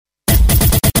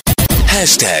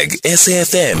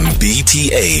#SAFMBTH.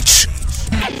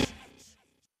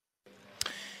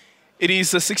 It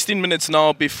is 16 minutes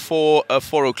now before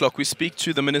 4 o'clock. We speak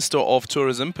to the Minister of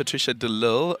Tourism, Patricia de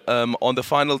Lille, on the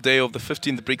final day of the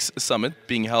 15th BRICS Summit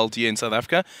being held here in South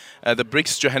Africa. The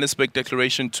BRICS Johannesburg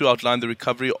Declaration II outlined the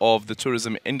recovery of the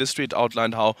tourism industry. It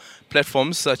outlined how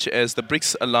platforms such as the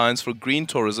BRICS Alliance for Green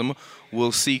Tourism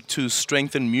will seek to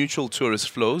strengthen mutual tourist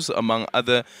flows among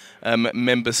other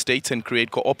member states and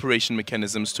create cooperation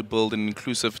mechanisms to build an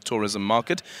inclusive tourism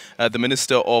market. The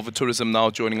Minister of Tourism now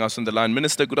joining us on the line.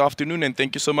 Minister, good afternoon, and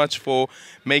thank you so much for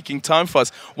making time for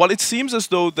us. Well, it seems as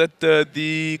though that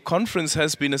the conference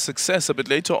has been a success. A bit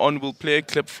later on, we'll play a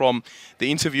clip from the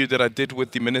interview that I did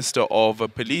with the Minister of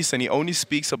Police, and he only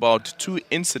speaks about two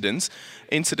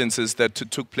incidences that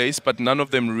took place, but none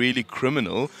of them really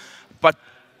criminal. But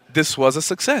this was a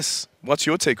success. What's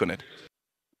your take on it?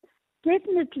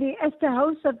 Definitely. As the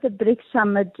host of the BRICS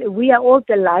Summit, we are all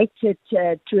delighted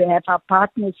to have our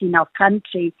partners in our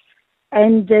country.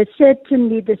 And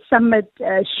certainly the summit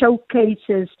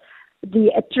showcases the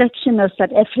attraction of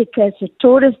South Africa as a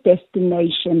tourist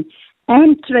destination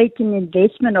and trade and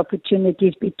investment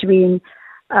opportunities between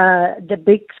the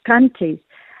BRICS countries.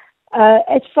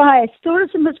 As far as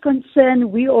tourism is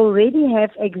concerned, we already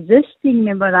have existing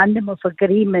memorandum of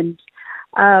agreement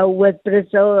with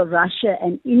Brazil, Russia,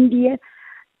 and India.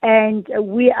 And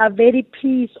we are very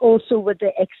pleased also with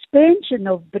the expansion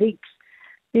of BRICS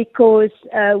because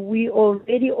we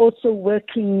already also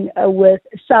working with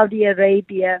Saudi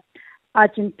Arabia,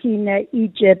 Argentina,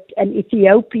 Egypt, and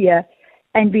Ethiopia.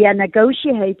 And we are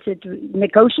negotiating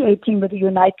with the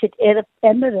United Arab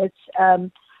Emirates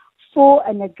for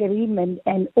an agreement,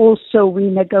 and also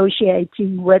we're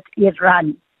negotiating with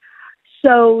Iran.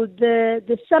 So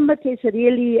the summit has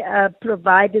really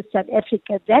provided South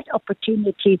Africa that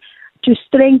opportunity to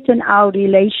strengthen our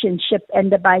relationship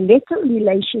and the bilateral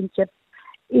relationship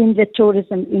in the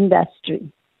tourism industry.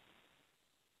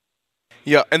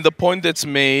 Yeah, and the point that's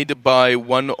made by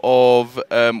one of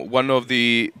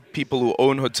the people who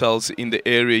own hotels in the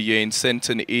area here in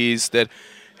Sandton is that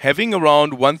having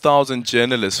around 1,000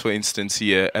 journalists, for instance,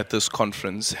 here at this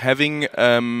conference, having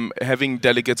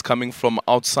delegates coming from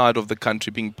outside of the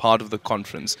country being part of the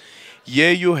conference,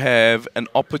 here you have an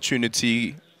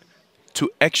opportunity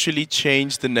to actually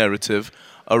change the narrative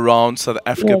around South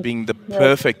Africa being the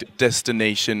perfect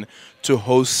destination to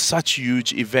host such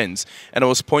huge events. And I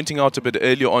was pointing out a bit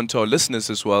earlier on to our listeners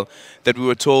as well that we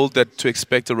were told that to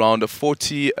expect around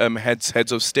 40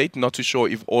 heads of state, not too sure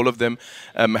if all of them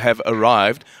have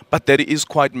arrived, but that it is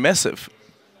quite massive.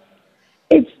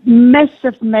 It's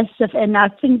massive, and I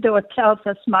think the hotels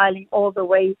are smiling all the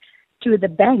way to the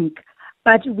bank.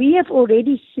 But we have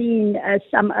already seen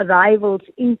some arrivals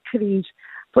increase.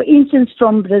 For instance,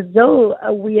 from Brazil,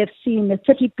 we have seen a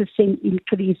 30%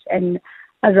 increase in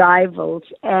arrivals,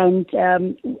 and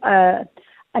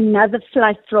another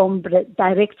flight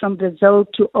direct from Brazil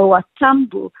to OR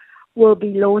Tambo will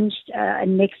be launched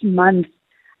next month.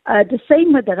 The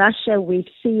same with Russia,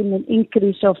 we've seen an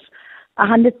increase of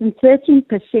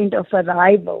 113% of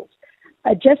arrivals.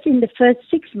 Just in the first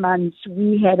 6 months,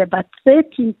 we had about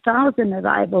 13,000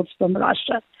 arrivals from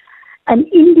Russia. And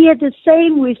India, the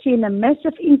same. We've seen a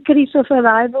massive increase of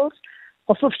arrivals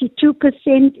of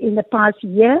 52% in the past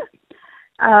year.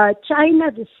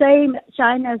 China, the same.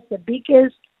 China is the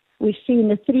biggest. We've seen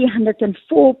a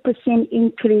 304%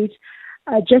 increase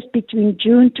just between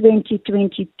June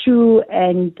 2022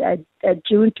 and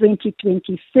June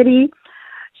 2023.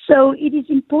 So it is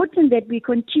important that we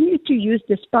continue to use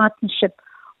this partnership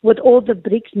with all the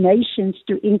BRICS nations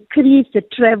to increase the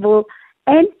travel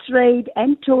and trade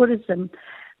and tourism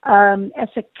as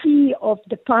a key of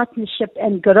the partnership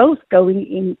and growth going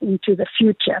into the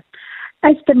future.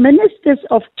 As the Ministers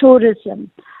of Tourism,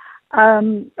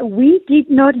 we did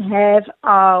not have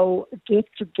our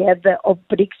get-together of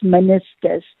BRICS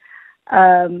ministers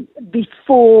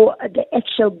before the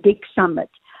actual big summit.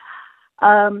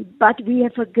 But we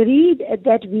have agreed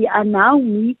that we are now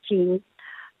meeting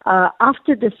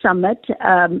after the summit.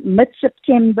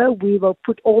 Mid-September, we will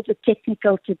put all the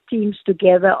technical teams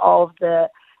together of the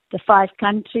 5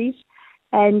 countries,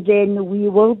 and then we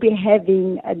will be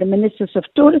having the Ministers of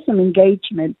Tourism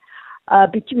engagement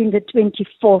between the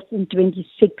 24th and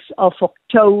 26th of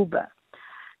October.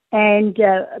 And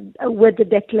with the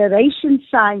declaration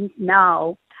signed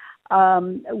now,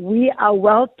 we are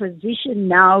well positioned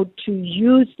now to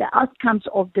use the outcomes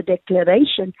of the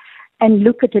declaration and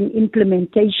look at an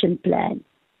implementation plan.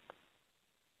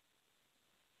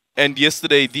 And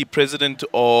yesterday, the president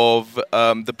of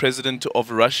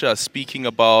Russia speaking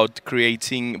about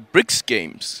creating BRICS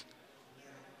games.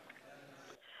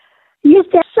 Yes,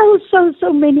 there are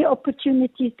so many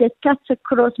opportunities that cuts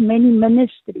across many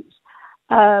ministries,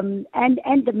 and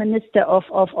the Minister of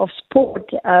Sport,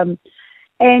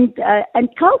 and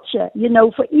culture. You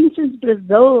know, for instance,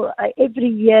 Brazil every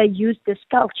year used this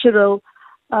cultural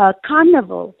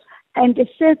carnival, and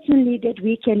it's certainly that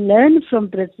we can learn from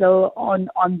Brazil on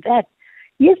that.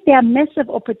 Yes, there are massive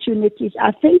opportunities.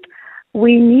 I think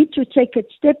we need to take it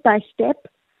step by step,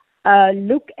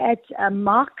 look at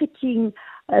marketing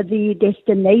the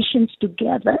destinations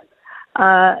together.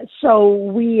 So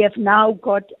we have now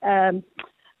got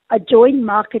a joint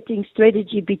marketing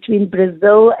strategy between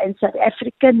Brazil and South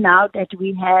Africa now that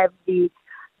we have the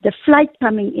flight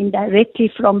coming in directly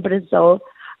from Brazil.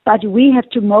 But we have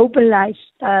to mobilize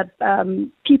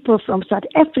people from South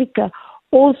Africa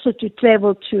also to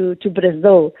travel to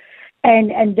Brazil.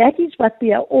 And that is what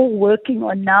we are all working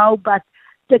on now. But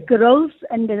the growth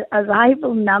and the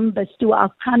arrival numbers to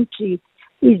our country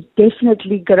is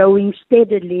definitely growing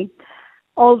steadily.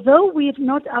 Although we have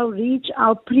not reached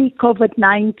our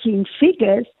pre-COVID-19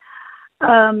 figures,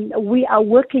 we are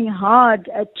working hard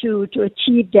to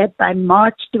achieve that by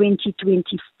March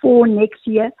 2024 next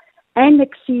year and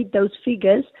exceed those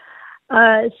figures.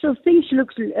 So things look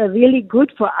really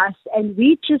good for us, and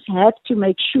we just have to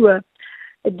make sure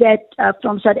that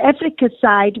from South Africa's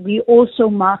side, we also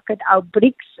market our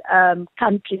BRICS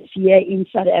countries here in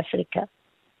South Africa.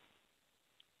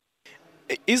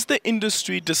 Is the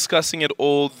industry discussing at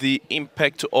all the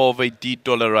impact of a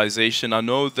de-dollarization? I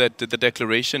know that the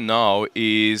declaration now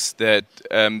is that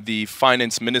the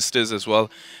finance ministers as well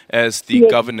as the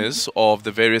governors of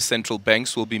the various central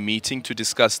banks will be meeting to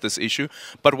discuss this issue.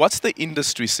 But what's the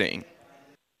industry saying?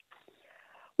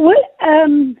 Well,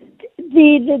 the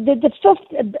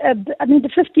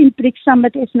 15th BRICS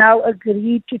Summit has now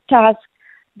agreed to task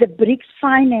the BRICS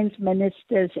finance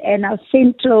ministers and our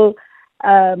central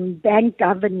bank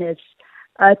governors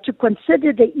to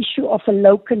consider the issue of a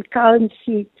local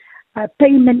currency,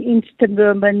 payment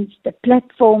instruments, the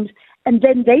platforms, and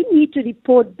then they need to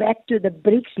report back to the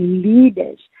BRICS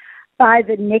leaders by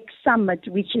the next summit,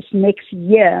 which is next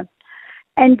year.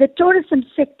 And the tourism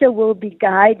sector will be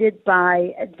guided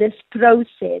by this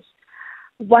process.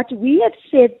 What we have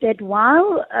said that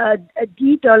while a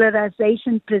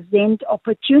de-dollarization presents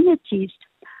opportunities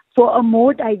for a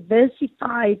more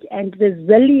diversified and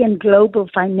resilient global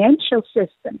financial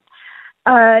system,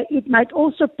 it might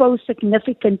also pose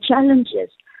significant challenges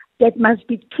that must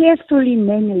be carefully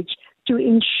managed to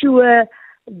ensure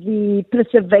the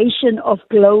preservation of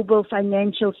global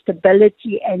financial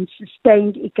stability and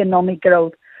sustained economic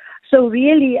growth. So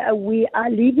really, we are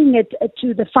leaving it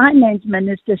to the finance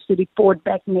ministers to report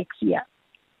back next year.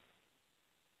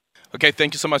 Okay,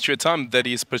 thank you so much for your time. That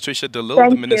is Patricia de Lille,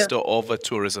 the Minister of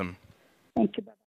Tourism. Thank you.